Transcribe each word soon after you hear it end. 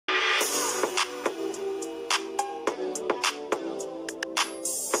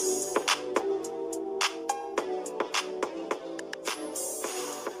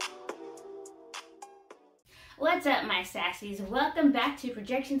my sassies. Welcome back to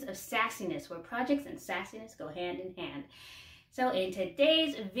Projections of Sassiness, where projects and sassiness go hand in hand. So in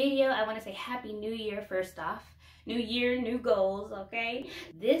today's video, I want to say Happy New Year first off. New year, new goals, okay?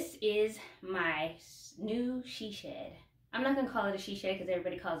 This is my new she shed. I'm not going to call it a she shed because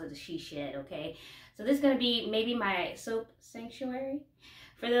everybody calls it a she shed, okay? So this is going to be maybe my soap sanctuary.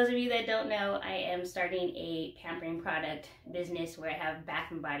 For those of you that don't know, I am starting a pampering product business where I have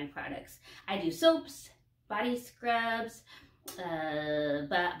bath and body products. I do soaps, body scrubs,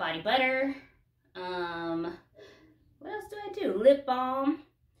 body butter, what else do I do? Lip balm.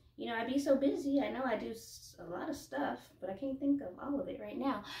 You know, I be so busy. I know I do a lot of stuff, but I can't think of all of it right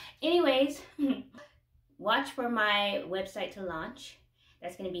now. Anyways, watch for my website to launch.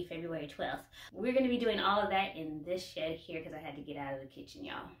 That's going to be February 12th. We're going to be doing all of that in this shed here because I had to get out of the kitchen,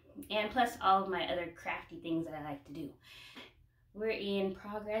 y'all. And plus all of my other crafty things that I like to do. We're in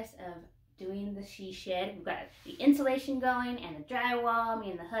progress of doing the she shed. We've got the insulation going and the drywall,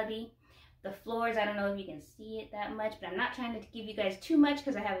 me and the hubby. The floors, I don't know if you can see it that much, but I'm not trying to give you guys too much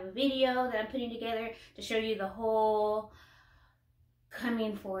because I have a video that I'm putting together to show you the whole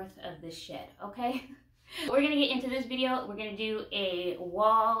coming forth of this shed, okay? We're gonna get into this video. We're gonna do a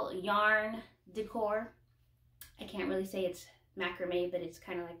wall yarn decor. I can't really say it's macrame, but it's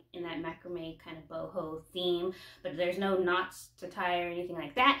kind of like in that macrame kind of boho theme, but there's no knots to tie or anything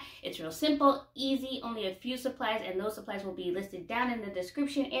like that. It's real simple, easy, only a few supplies, and those supplies will be listed down in the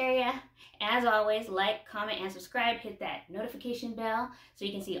description area. As always, like, comment, and subscribe. Hit that notification bell so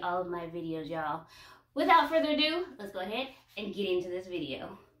you can see all of my videos, y'all. Without further ado, let's go ahead and get into this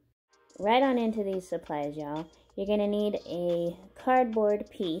video. Right on into these supplies, y'all. You're gonna need a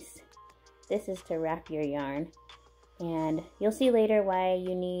cardboard piece. This is to wrap your yarn. And you'll see later why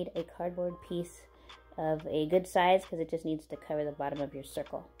you need a cardboard piece of a good size, because it just needs to cover the bottom of your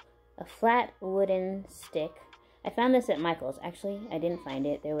circle. A flat wooden stick. I found this at Michael's. Actually, I didn't find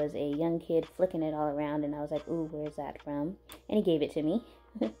it. There was a young kid flicking it all around, and I was like, ooh, where's that from? And he gave it to me.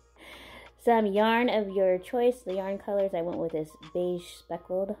 Some yarn of your choice. The yarn colors, I went with this beige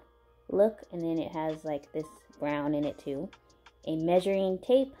speckled look, and then it has like this brown in it too. A measuring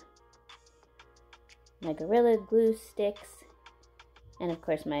tape, my Gorilla Glue sticks, and of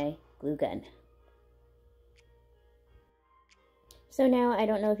course my glue gun. So now, I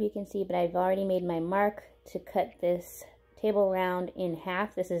don't know if you can see, but I've already made my mark to cut this table round in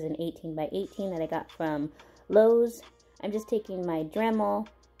half. This is an 18 by 18 that I got from Lowe's. I'm just taking my Dremel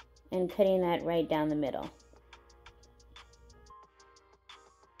and cutting that right down the middle.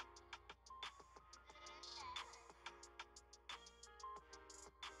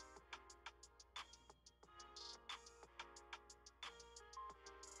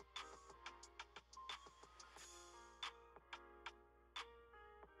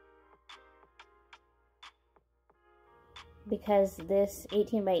 Because this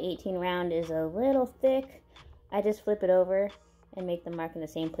 18 by 18 round is a little thick, I just flip it over and make the mark in the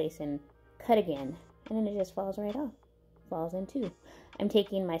same place and cut again. And then it just falls right off. Falls in two. I'm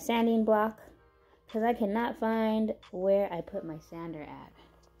taking my sanding block because I cannot find where I put my sander at.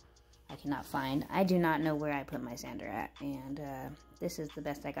 I do not know where I put my sander at. And this is the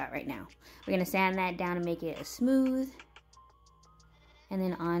best I got right now. We're going to sand that down and make it smooth. And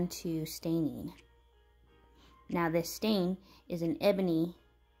then on to staining. Now this stain is an ebony,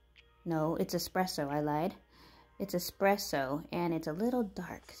 no, it's espresso, I lied. It's espresso, and it's a little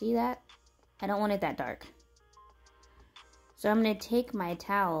dark. See that? I don't want it that dark. So I'm going to take my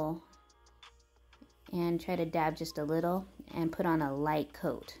towel and try to dab just a little and put on a light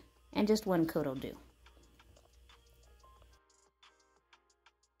coat. And just one coat will do.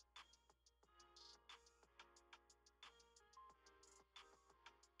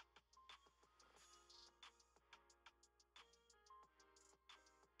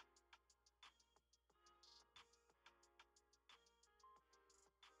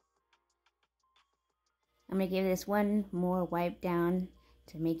 I'm going to give this one more wipe down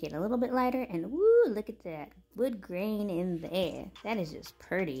to make it a little bit lighter. And woo, look at that wood grain in there. That is just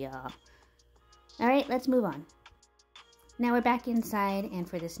pretty, y'all. Alright, let's move on. Now we're back inside, and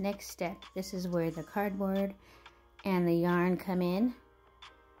for this next step, this is where the cardboard and the yarn come in.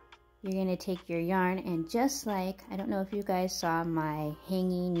 You're going to take your yarn and just like, I don't know if you guys saw my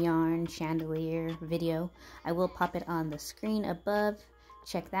hanging yarn chandelier video. I will pop it on the screen above.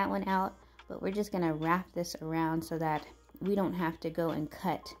 Check that one out. But we're just going to wrap this around so that we don't have to go and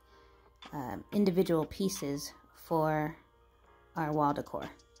cut individual pieces for our wall decor.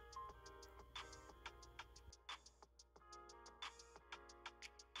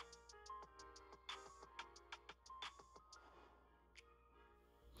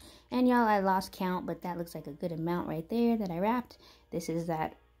 And y'all, I lost count, but that looks like a good amount right there that I wrapped. This is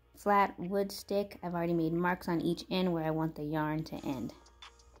that flat wood stick. I've already made marks on each end where I want the yarn to end.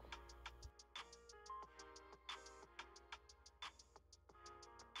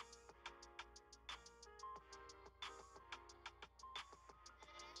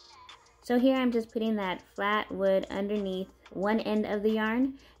 So here I'm just putting that flat wood underneath one end of the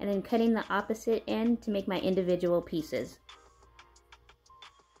yarn and then cutting the opposite end to make my individual pieces.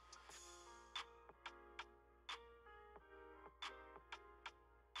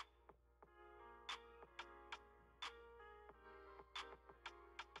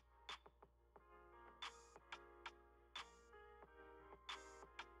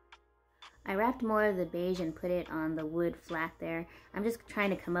 I wrapped more of the beige and put it on the wood flat there. I'm just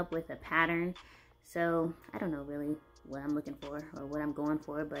trying to come up with a pattern. So I don't know really what I'm looking for or what I'm going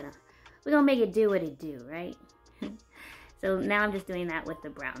for, but we're gonna make it do what it do, right? So now I'm just doing that with the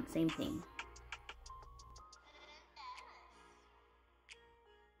brown, same thing.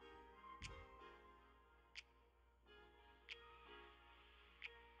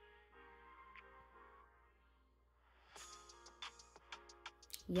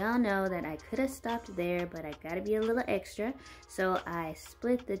 Y'all know that I could have stopped there, but I gotta be a little extra. So I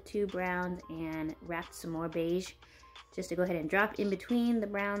split the two browns and wrapped some more beige just to go ahead and drop in between the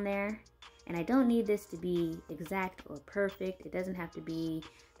brown there. And I don't need this to be exact or perfect. It doesn't have to be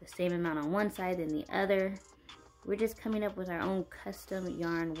the same amount on one side than the other. We're just coming up with our own custom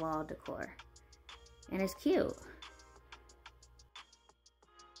yarn wall decor. And it's cute.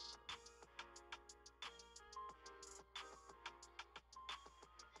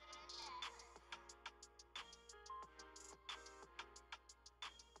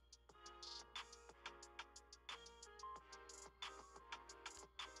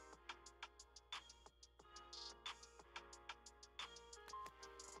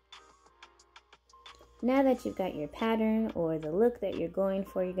 Now that you've got your pattern or the look that you're going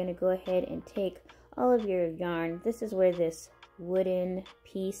for, you're going to go ahead and take all of your yarn. This is where this wooden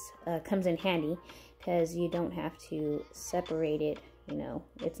piece comes in handy, because you don't have to separate it. You know,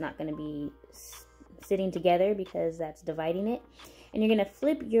 it's not going to be sitting together because that's dividing it. And you're going to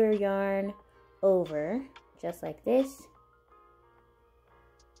flip your yarn over just like this.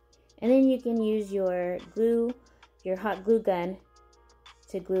 And then you can use your glue, your hot glue gun,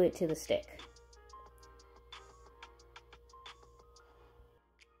 to glue it to the stick.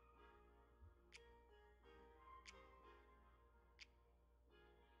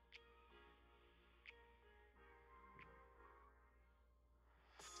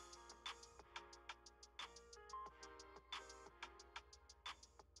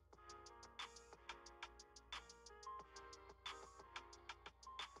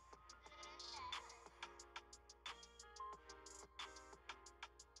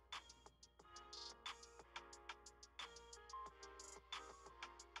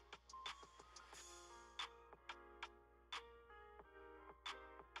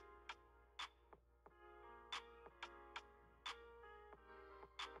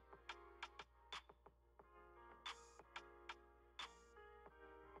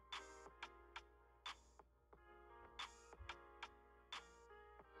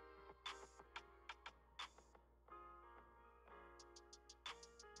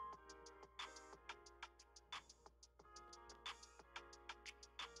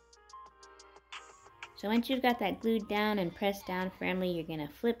 So once you've got that glued down and pressed down firmly, you're going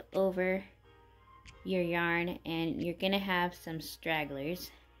to flip over your yarn and you're going to have some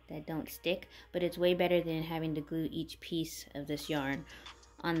stragglers that don't stick, but it's way better than having to glue each piece of this yarn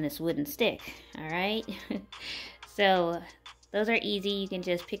on this wooden stick, all right? So those are easy. You can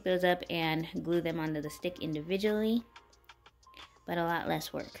just pick those up and glue them onto the stick individually, but a lot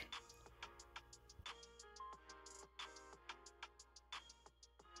less work.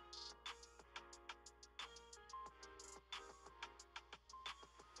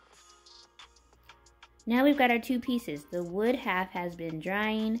 Now we've got our two pieces. The wood half has been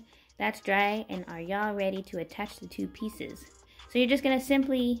drying. That's dry, and are y'all ready to attach the two pieces? So you're just gonna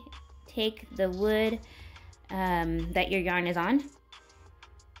simply take the wood that your yarn is on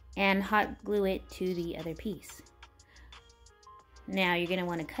and hot glue it to the other piece. Now you're gonna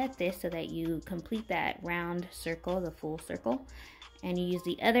wanna cut this so that you complete that round circle, the full circle, and you use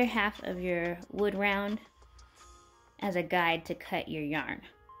the other half of your wood round as a guide to cut your yarn.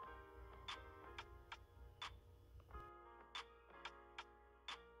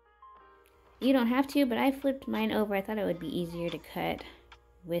 You don't have to, but I flipped mine over. I thought it would be easier to cut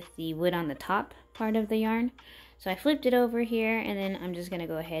with the wood on the top part of the yarn. So I flipped it over here, and then I'm just gonna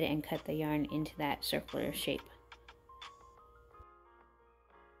go ahead and cut the yarn into that circular shape.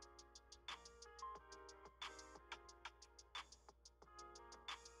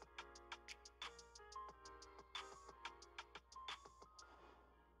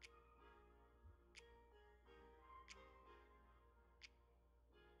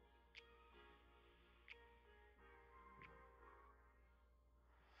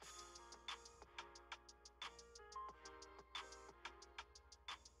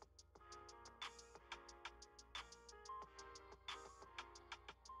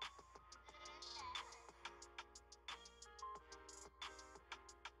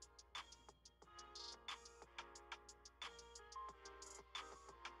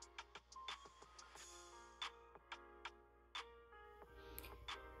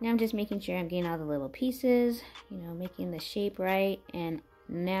 Now I'm just making sure I'm getting all the little pieces, you know, making the shape right. And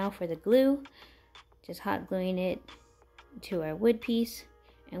now for the glue, just hot gluing it to our wood piece.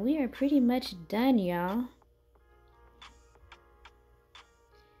 And we are pretty much done, y'all.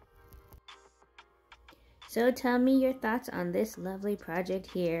 So tell me your thoughts on this lovely project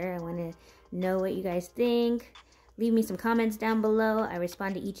here. I want to know what you guys think. Leave me some comments down below. I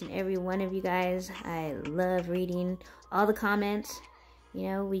respond to each and every one of you guys. I love reading all the comments. You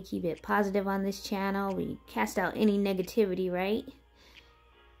know, we keep it positive on this channel. We cast out any negativity, right?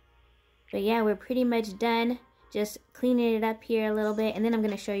 But yeah, we're pretty much done. Just cleaning it up here a little bit. And then I'm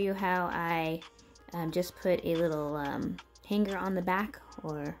going to show you how I just put a little hanger on the back,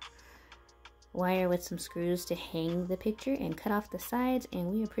 or wire with some screws to hang the picture, and cut off the sides. And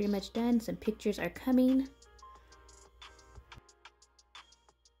we are pretty much done. Some pictures are coming.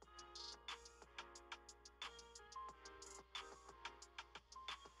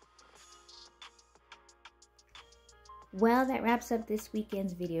 Well, that wraps up this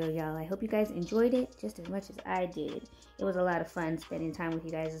weekend's video, y'all. I hope you guys enjoyed it just as much as I did. It was a lot of fun spending time with you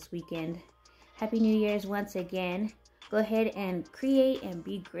guys this weekend. Happy New Year's once again. Go ahead and create and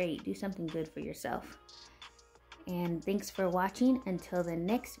be great. Do something good for yourself. And thanks for watching. Until the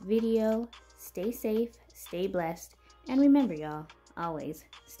next video, stay safe, stay blessed, and remember, y'all, always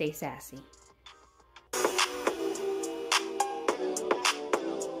stay sassy.